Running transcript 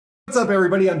What's up,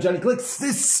 everybody? I'm Johnny Clicks.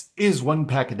 This is one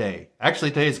pack a day.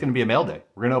 Actually, today is going to be a mail day.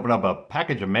 We're going to open up a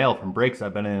package of mail from breaks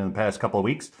I've been in the past couple of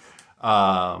weeks.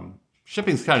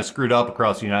 Shipping's kind of screwed up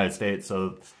across the United States,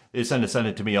 so they send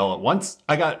it to me all at once.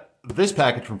 I got this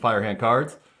package from Firehand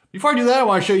Cards. Before I do that, I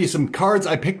want to show you some cards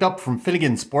I picked up from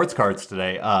Finnegan Sports Cards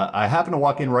today. I happened to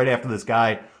walk in right after this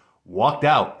guy walked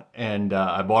out, and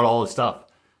I bought all his stuff.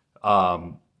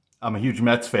 I'm a huge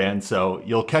Mets fan, so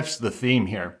you'll catch the theme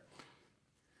here.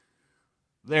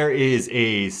 There is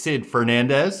a Sid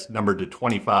Fernandez, numbered to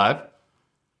 25.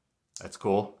 That's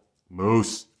cool.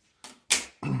 Moose.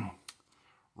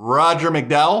 Roger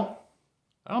McDowell.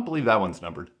 I don't believe that one's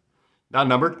numbered. Not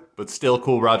numbered, but still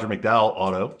cool Roger McDowell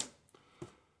auto.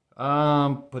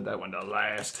 Put that one to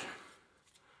last.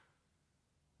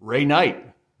 Ray Knight.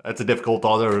 That's a difficult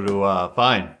auto to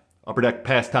find. Upper Deck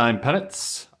Pastime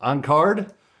Pennants on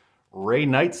card. Ray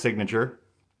Knight signature.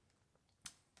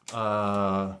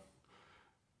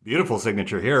 Beautiful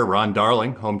signature here. Ron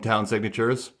Darling, hometown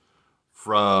signatures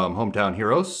from Hometown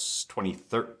Heroes,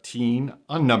 2013,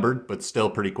 unnumbered, but still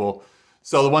pretty cool.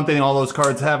 So the one thing all those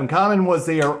cards have in common was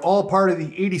they are all part of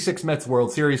the 86 Mets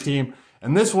World Series team.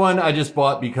 And this one I just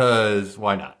bought because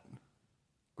why not?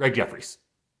 Greg Jeffries,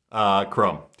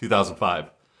 Chrome, 2005.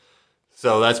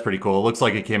 So that's pretty cool. It looks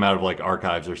like it came out of like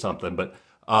Archives or something, but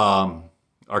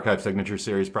Archive Signature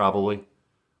Series probably.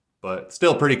 But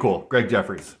still pretty cool. Greg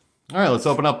Jeffries. All right, let's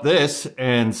open up this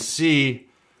and see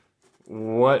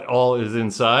what all is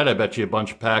inside. I bet you a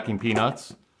bunch of packing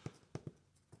peanuts.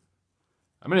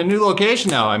 I'm in a new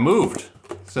location now. I moved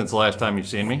since the last time you've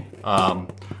seen me.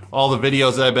 All the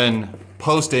videos I've been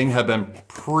posting have been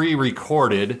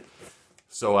pre-recorded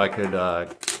so I could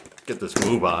get this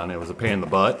move on. It was a pain in the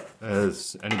butt,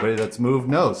 as anybody that's moved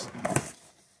knows.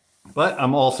 But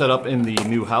I'm all set up in the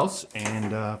new house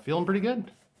and feeling pretty good.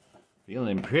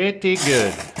 Feeling pretty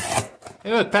good.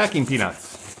 Hey, look, packing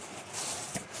peanuts.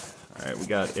 All right, we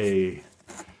got a,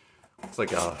 it's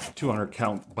like a 200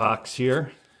 count box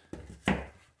here. I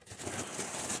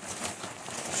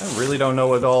really don't know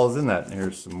what all is in that.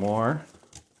 Here's some more.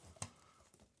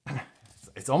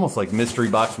 It's almost like Mystery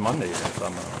Box Monday or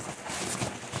something.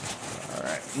 All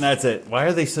right, and that's it. Why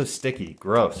are they so sticky?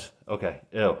 Gross. Okay,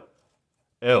 ew.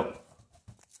 Ew.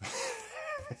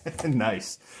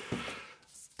 Nice.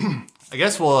 I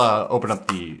guess we'll open up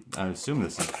the, I assume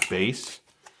this is base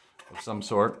of some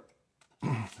sort.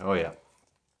 Oh yeah.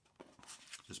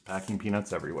 Just packing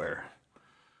peanuts everywhere.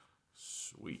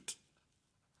 Sweet.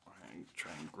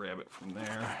 Try and grab it from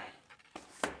there.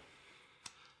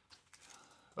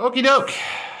 Okie doke.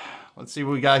 Let's see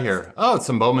what we got here. Oh, it's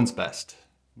some Bowman's Best.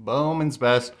 Bowman's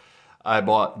Best. I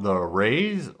bought the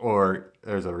Rays, or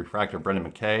there's a refractor,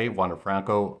 Brendan McKay, Wander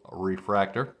Franco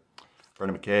refractor.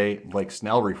 Brendan McKay, Blake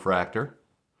Snell refractor.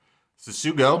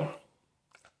 Sasugo,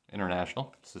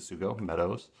 International. Sasugo,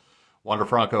 Meadows. Wander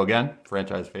Franco again,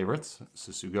 franchise favorites.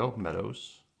 Sasugo,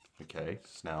 Meadows, McKay,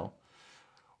 Snell.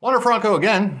 Wander Franco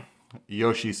again.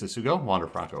 Yoshi Sasugo, Wander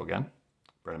Franco again.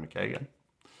 Brendan McKay again.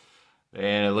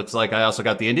 And it looks like I also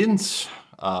got the Indians.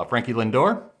 Frankie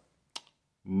Lindor.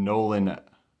 Nolan,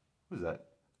 who's that?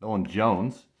 Nolan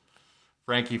Jones.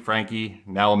 Frankie,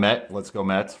 now a Met. Let's go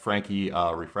Mets. Frankie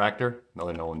refractor.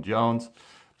 Another Nolan Jones.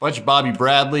 Bunch of Bobby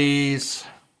Bradleys.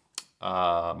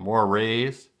 More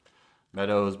Rays.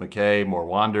 Meadows, McKay, more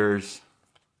Wanders.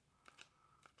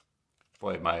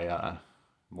 Boy, my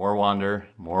more Wander,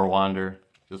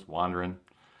 just wandering.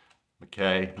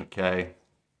 McKay.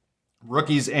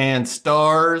 Rookies and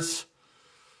stars.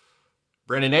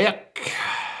 Brandon Ayuk.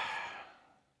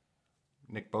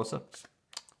 Nick Bosa.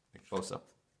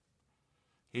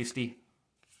 Hasty.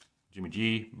 Jimmy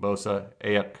G, Bosa,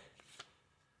 Ayuk,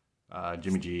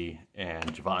 Jimmy G, and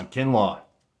Javon Kinlaw.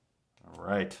 All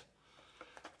right.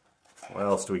 What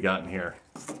else do we got in here?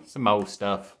 Some Mo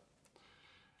stuff.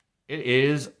 It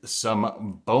is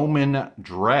some Bowman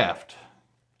Draft.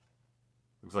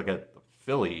 Looks like a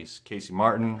Phillies. Casey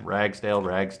Martin, Ragsdale,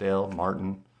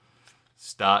 Martin,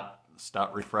 Stott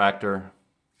refractor,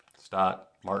 Stott,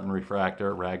 Martin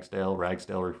refractor, Ragsdale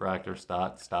refractor,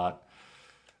 Stott.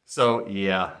 So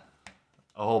yeah,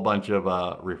 a whole bunch of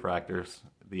refractors.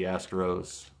 The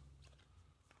Astros,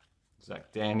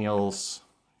 Zach Daniels.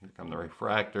 Here come the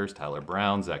refractors. Tyler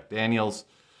Brown, Zach Daniels,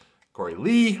 Corey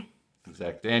Lee,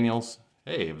 Zach Daniels.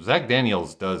 Hey, if Zach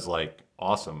Daniels does like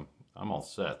awesome, I'm all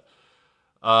set.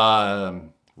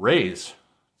 Rays,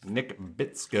 Nick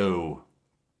Bitsko,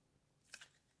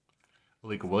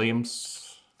 Alika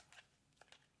Williams.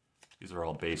 These are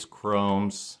all base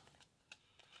chromes.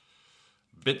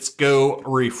 Bitsko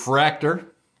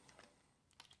refractor.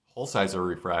 Whole sizer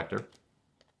refractor.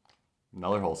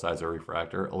 Another Whole-Sizer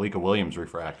refractor. Alika Williams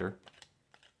refractor.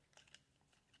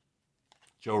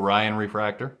 Joe Ryan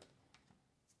refractor.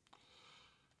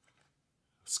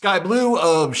 Sky Blue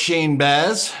of Shane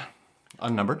Baz,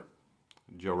 unnumbered.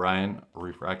 Joe Ryan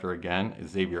refractor again.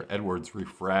 Xavier Edwards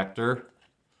refractor.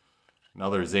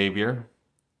 Another Xavier.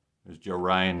 There's Joe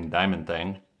Ryan Diamond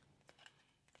Thing.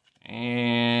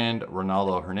 And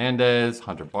Ronaldo Hernandez,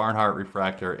 Hunter Barnhart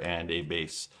refractor, and a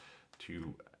base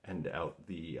to end out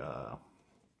the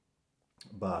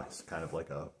box, kind of like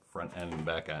a front end and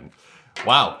back end.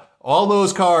 Wow, all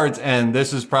those cards, and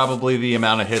this is probably the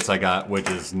amount of hits I got, which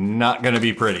is not going to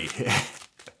be pretty.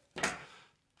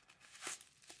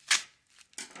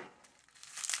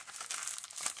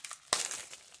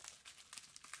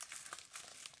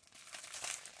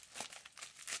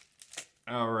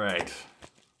 All right.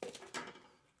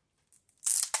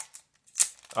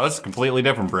 Oh, this is a completely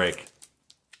different break.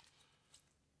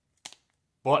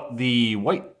 Bought the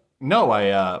white... No,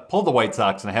 I pulled the White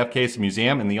Sox in a half case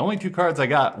museum, and the only two cards I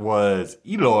got was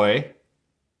Eloy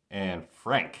and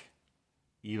Frank.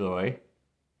 Eloy,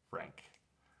 Frank.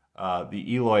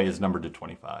 The Eloy is numbered to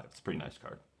 25. It's a pretty nice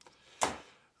card.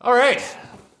 All right.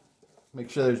 Make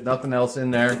sure there's nothing else in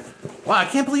there. Wow, I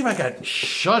can't believe I got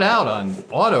shut out on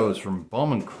autos from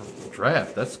Bowman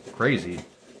Draft. That's crazy.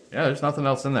 Yeah, there's nothing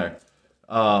else in there.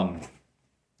 Must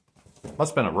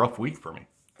have been a rough week for me.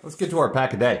 Let's get to our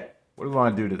pack a day. What do we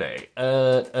want to do today?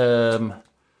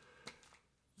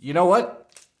 You know what?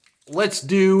 Let's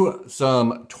do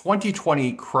some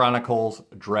 2020 Chronicles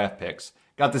draft picks.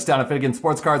 Got this down at Finnegan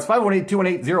Sports Cards,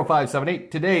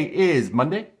 518-218-0578. Today is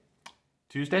Monday.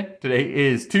 Tuesday? Today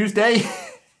is Tuesday.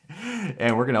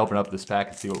 And we're going to open up this pack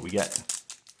and see what we get.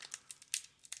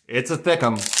 It's a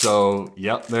thickum, so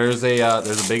yep, there's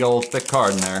a big old thick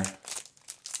card in there.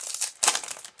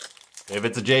 If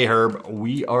it's a J-Herb,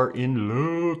 we are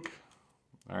in luck.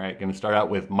 All right, going to start out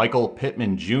with Michael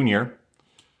Pittman Jr.,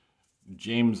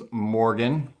 James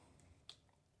Morgan,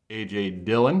 A.J.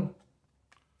 Dillon,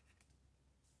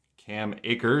 Cam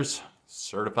Akers,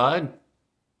 certified.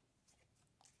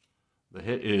 The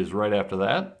hit is right after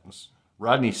that.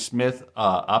 Rodney Smith,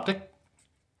 optic.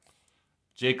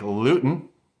 Jake Luton.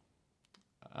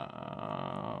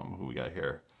 Who we got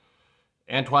here?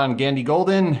 Antoine Gandy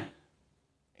Golden.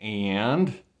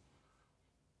 And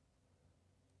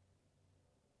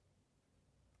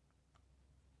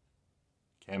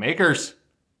Cam Akers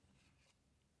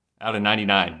out of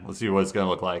 99. Let's see what it's going to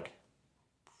look like.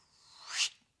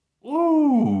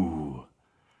 Ooh,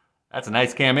 that's a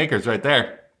nice Cam Akers right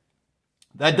there.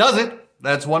 That does it.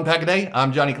 That's one pack a day.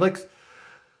 I'm Johnny Clicks.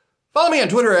 Follow me on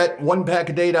Twitter at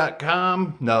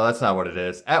onepackaday.com. No, that's not what it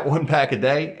is. At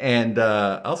onepackaday. And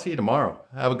I'll see you tomorrow.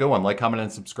 Have a good one. Like, comment,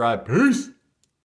 and subscribe. Peace.